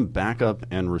System Backup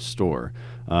and Restore.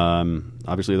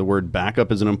 Obviously, the word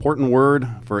backup is an important word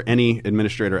for any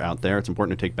administrator out there. It's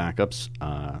important to take backups.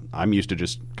 I'm used to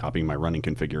just copying my running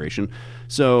configuration.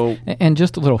 So, And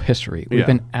just a little history. We've Yeah.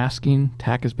 been asking,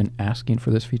 TAC has been asking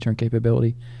for this feature and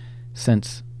capability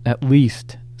since at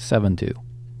least 7.2.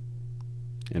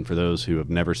 and for those who have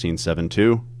never seen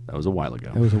 7.2, that was a while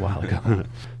ago. It was a while ago.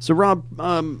 So, Rob,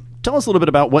 tell us a little bit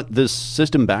about what this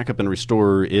System Backup and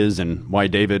Restore is and why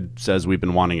David says we've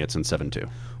been wanting it since 7.2.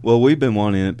 Well, we've been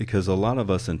wanting it because a lot of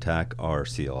us in TAC are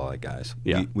CLI guys.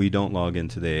 Yeah. We don't log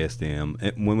into the ASDM.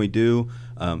 And when we do,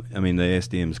 the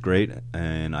ASDM is great,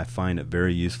 and I find it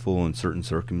very useful in certain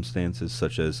circumstances,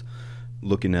 such as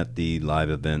looking at the live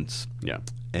events. Yeah.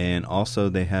 And also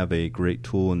they have a great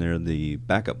tool in there, the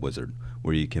Backup Wizard,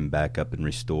 where you can back up and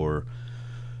restore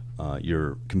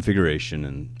your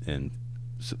configuration and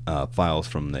files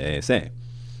from the ASA.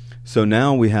 So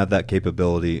now we have that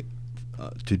capability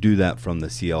to do that from the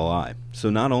CLI. So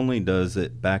not only does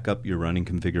it back up your running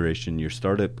configuration, your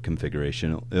startup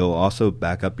configuration, it'll also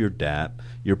back up your DAP,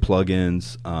 your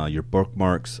plugins, your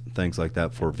bookmarks, things like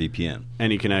that for VPN.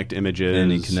 AnyConnect images.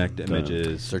 AnyConnect the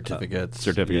images, certificates.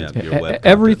 certificates. Yeah, your web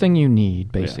Everything you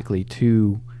need, basically,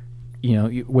 to,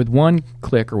 with one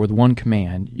click or with one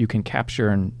command, you can capture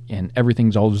and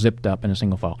everything's all zipped up in a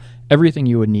single file. Everything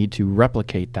you would need to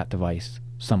replicate that device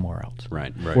somewhere else.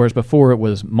 Right. Whereas before it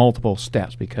was multiple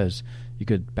steps because you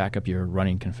could back up your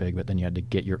running config, but then you had to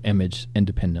get your image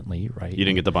independently, right? You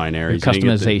didn't get the binaries. Your you didn't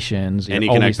get customizations, the all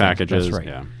AnyConnect these things. packages. That's right.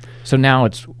 Yeah. So now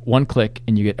it's one click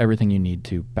and you get everything you need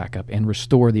to back up and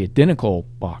restore the identical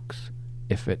box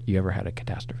if you ever had a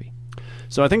catastrophe.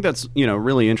 So I think that's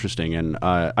really interesting, and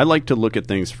I like to look at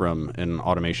things from an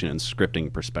automation and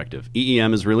scripting perspective.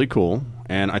 EEM is really cool,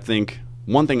 and I think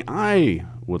one thing I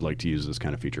would like to use this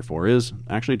kind of feature for is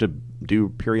actually to do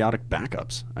periodic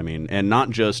backups. I mean, and not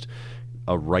just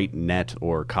a write net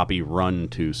or copy run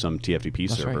to some TFTP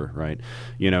That's server, right?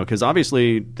 Because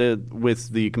obviously with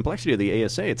the complexity of the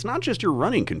ASA, it's not just your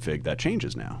running config that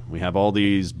changes now. We have all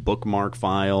these bookmark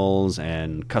files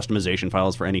and customization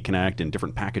files for AnyConnect and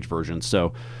different package versions.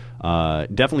 So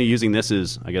definitely using this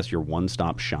is, I guess, your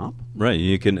one-stop shop. Right,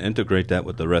 you can integrate that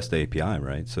with the REST API,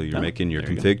 right? So you're making your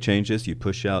there you config changes, you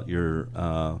push out your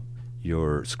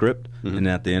script, and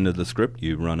at the end of the script,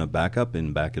 you run a backup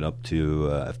and back it up to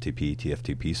FTP,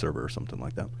 TFTP server or something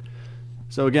like that.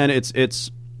 So again,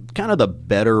 it's kind of the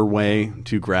better way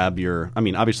to grab your. I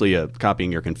mean, obviously,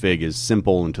 copying your config is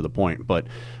simple and to the point. But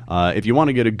if you want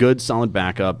to get a good, solid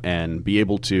backup and be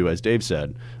able to, as Dave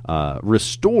said,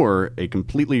 restore a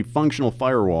completely functional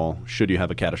firewall should you have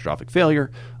a catastrophic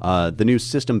failure, the new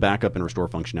System Backup and Restore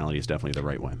functionality is definitely the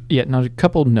right way. Yeah. Now a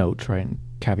couple notes, right, and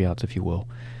caveats, if you will.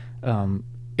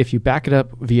 If you back it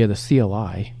up via the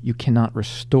CLI, you cannot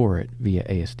restore it via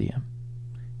ASDM.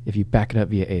 If you back it up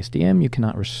via ASDM, you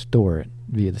cannot restore it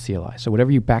via the CLI. So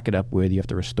whatever you back it up with, you have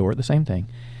to restore it the same thing.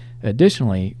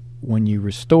 Additionally, when you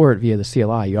restore it via the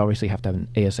CLI, you obviously have to have an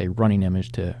ASA running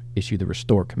image to issue the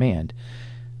restore command.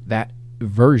 That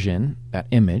version, that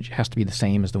image, has to be the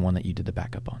same as the one that you did the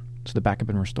backup on. So the backup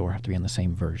and restore have to be on the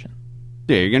same version.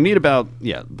 Yeah, you're going to need about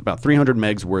 300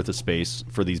 megs worth of space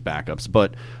for these backups.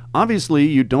 But obviously,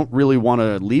 you don't really want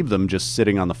to leave them just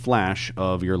sitting on the flash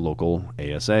of your local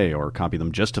ASA or copy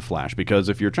them just to flash. Because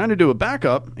if you're trying to do a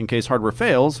backup in case hardware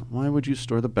fails, why would you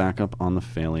store the backup on the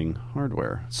failing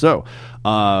hardware? So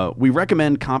we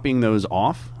recommend copying those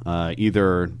off,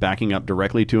 either backing up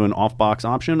directly to an off-box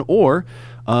option or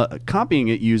copying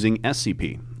it using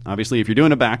SCP. Obviously, if you're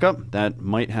doing a backup, that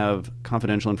might have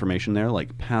confidential information there,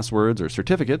 like passwords or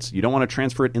certificates. You don't want to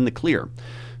transfer it in the clear.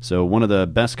 So one of the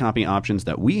best copy options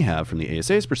that we have from the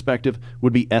ASA's perspective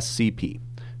would be SCP.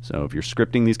 So if you're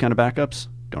scripting these kind of backups,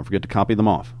 don't forget to copy them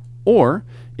off. Or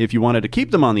if you wanted to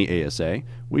keep them on the ASA,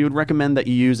 we would recommend that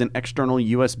you use an external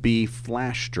USB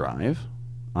flash drive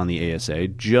on the ASA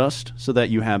just so that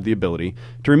you have the ability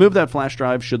to remove that flash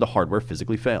drive should the hardware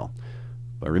physically fail.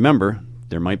 But remember,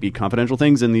 there might be confidential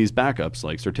things in these backups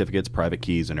like certificates, private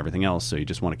keys, and everything else, so you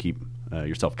just want to keep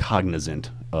yourself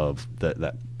cognizant of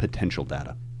that potential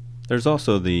data. There's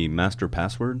also the master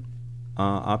password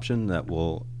option that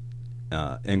will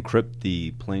encrypt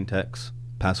the plain text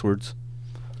passwords.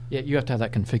 Yeah, you have to have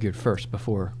that configured first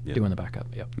before doing the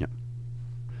backup. Yep.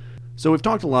 So we've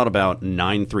talked a lot about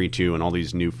 932 and all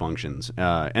these new functions,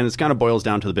 and this kind of boils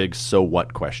down to the big so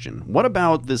what question. What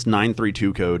about this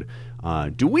 932 code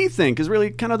do we think is really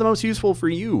kind of the most useful for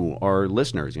you, our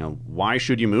listeners? You know, why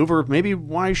should you move, or maybe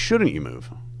why shouldn't you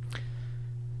move?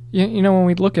 Yeah, you know, when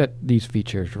we look at these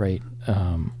features, right,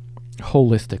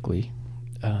 holistically,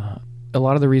 a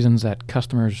lot of the reasons that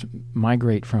customers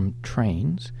migrate from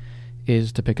trains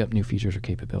is to pick up new features or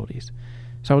capabilities.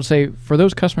 So I would say for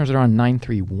those customers that are on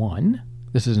 931,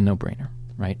 this is a no-brainer,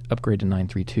 right? Upgrade to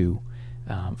 932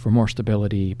 for more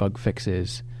stability, bug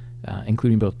fixes,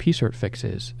 including both pcert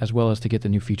fixes, as well as to get the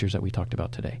new features that we talked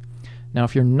about today. Now,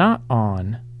 if you're not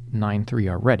on 9.3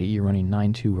 already, you're running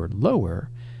 9.2 or lower,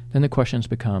 then the question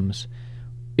becomes,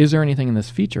 is there anything in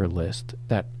this feature list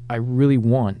that I really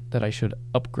want that I should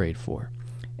upgrade for?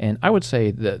 And I would say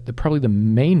that probably the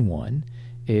main one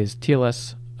is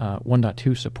TLS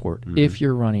 1.2 support if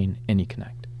you're running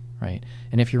AnyConnect, right?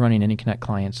 And if you're running AnyConnect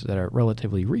clients that are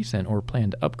relatively recent or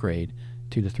plan to upgrade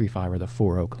to the 3.5 or the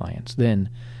 4.0 clients, then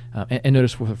and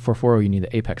notice for 4.0 you need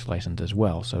the Apex license as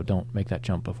well, so don't make that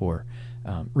jump before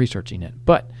researching it.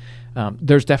 But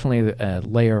there's definitely a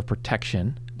layer of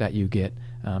protection that you get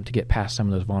to get past some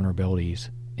of those vulnerabilities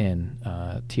in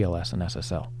TLS and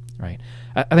SSL, right?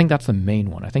 I think that's the main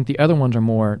one. I think the other ones are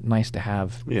more nice to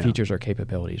have features or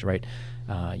capabilities, right?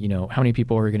 You know, how many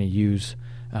people are going to use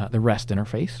the REST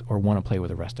interface or want to play with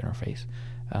the REST interface?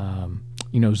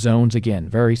 You know, zones, again,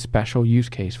 very special use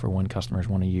case for when customers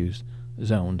want to use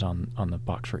zones on the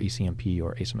box for ECMP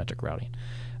or asymmetric routing.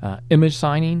 Image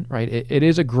signing, right? It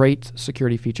is a great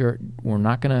security feature. We're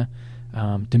not going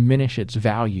to diminish its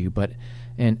value, but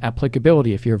in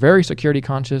applicability, if you're very security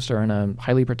conscious or in a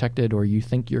highly protected or you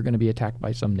think you're going to be attacked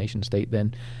by some nation state,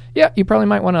 then yeah, you probably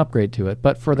might want to upgrade to it.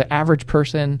 But for the average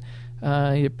person,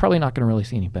 you're probably not going to really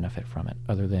see any benefit from it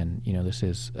other than, you know, this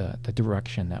is the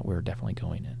direction that we're definitely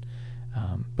going in.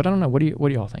 But I don't know. What do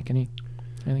you all think?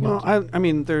 Anything else? Well, I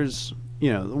mean, there's,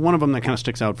 you know, one of them that kind of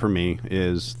sticks out for me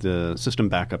is the system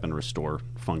backup and restore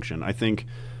function. I think,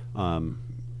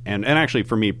 and actually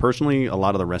for me personally, a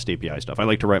lot of the REST API stuff, I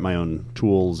like to write my own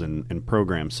tools and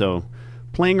programs. So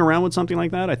playing around with something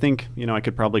like that, I think, you know, I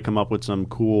could probably come up with some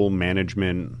cool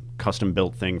management custom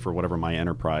built thing for whatever my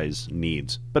enterprise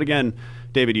needs. But again,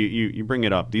 David, you bring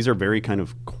it up. These are very kind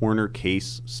of corner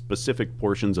case specific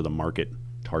portions of the market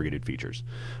targeted features.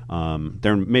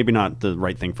 They're maybe not the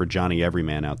right thing for Johnny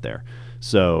Everyman out there.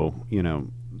 So, you know,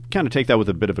 kind of take that with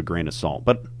a bit of a grain of salt.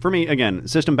 But for me, again,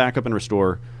 system backup and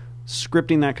restore,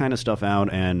 scripting that kind of stuff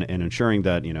out and ensuring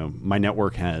that, you know, my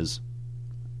network has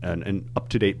an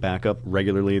up-to-date backup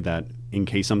regularly, that in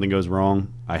case something goes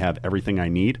wrong, I have everything I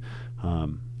need.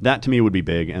 That to me would be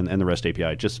big, and the REST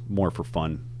API, just more for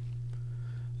fun.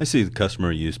 I see the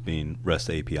customer use being REST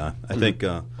API. I think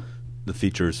the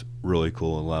feature's really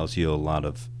cool. It allows you a lot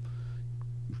of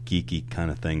geeky kind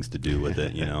of things to do with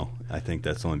it, you know. I think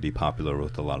that's going to be popular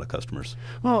with a lot of customers.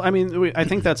 Well, I mean, I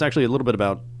think that's actually a little bit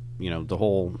about, you know, the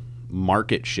whole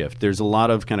market shift. There's a lot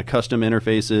of kind of custom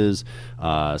interfaces,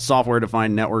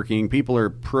 software-defined networking. People are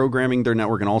programming their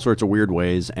network in all sorts of weird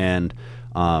ways, and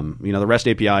you know, the REST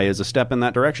API is a step in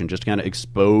that direction, just to kind of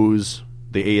expose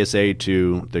the ASA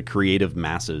to the creative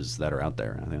masses that are out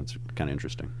there. I think that's kind of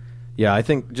interesting. Yeah, I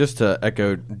think just to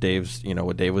echo Dave's, you know,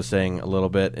 what Dave was saying a little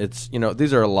bit, it's, you know,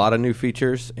 these are a lot of new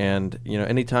features, and, you know,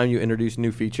 anytime you introduce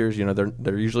new features, you know,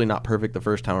 they're usually not perfect the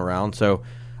first time around. So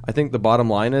I think the bottom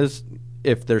line is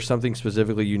if there's something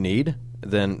specifically you need,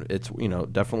 then it's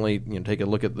definitely take a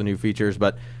look at the new features,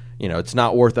 but it's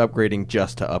not worth upgrading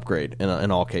just to upgrade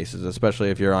in all cases,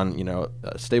 especially if you're on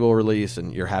a stable release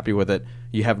and you're happy with it.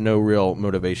 You have no real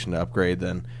motivation to upgrade.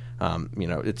 Then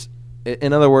it's,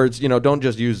 in other words, don't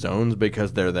just use zones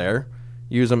because they're there.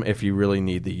 Use them if you really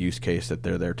need the use case that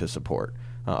they're there to support.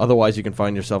 Otherwise, you can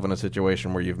find yourself in a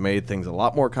situation where you've made things a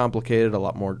lot more complicated, a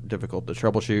lot more difficult to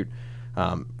troubleshoot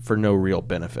for no real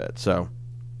benefit. So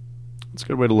it's a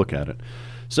good way to look at it.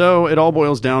 So it all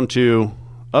boils down to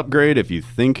upgrade if you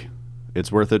think it's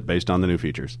worth it based on the new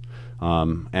features.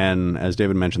 And as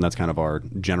David mentioned, that's kind of our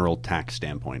general tack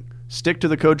standpoint. Stick to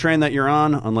the code train that you're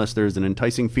on unless there's an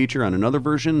enticing feature on another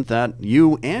version that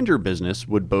you and your business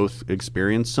would both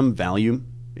experience some value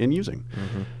in using.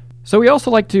 Mm-hmm. So we also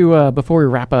like to, before we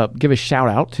wrap up, give a shout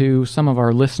out to some of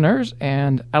our listeners.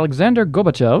 And Alexander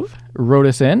Gobachev wrote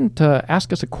us in to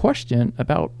ask us a question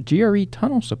about GRE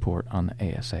tunnel support on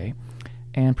the ASA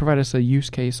and provide us a use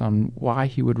case on why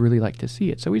he would really like to see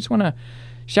it. So we just want to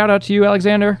shout out to you,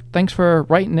 Alexander. Thanks for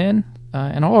writing in,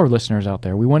 and all our listeners out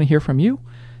there. We want to hear from you.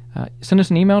 Send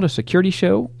us an email to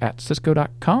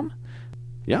securityshow@cisco.com.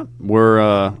 Yeah,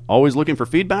 we're always looking for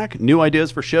feedback, new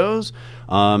ideas for shows.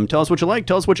 Tell us what you like.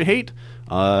 Tell us what you hate.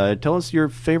 Tell us your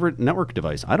favorite network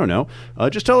device. I don't know.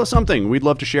 Just tell us something. We'd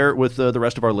love to share it with the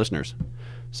rest of our listeners.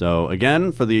 So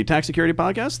again, for the Tax Security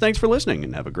Podcast, thanks for listening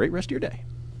and have a great rest of your day.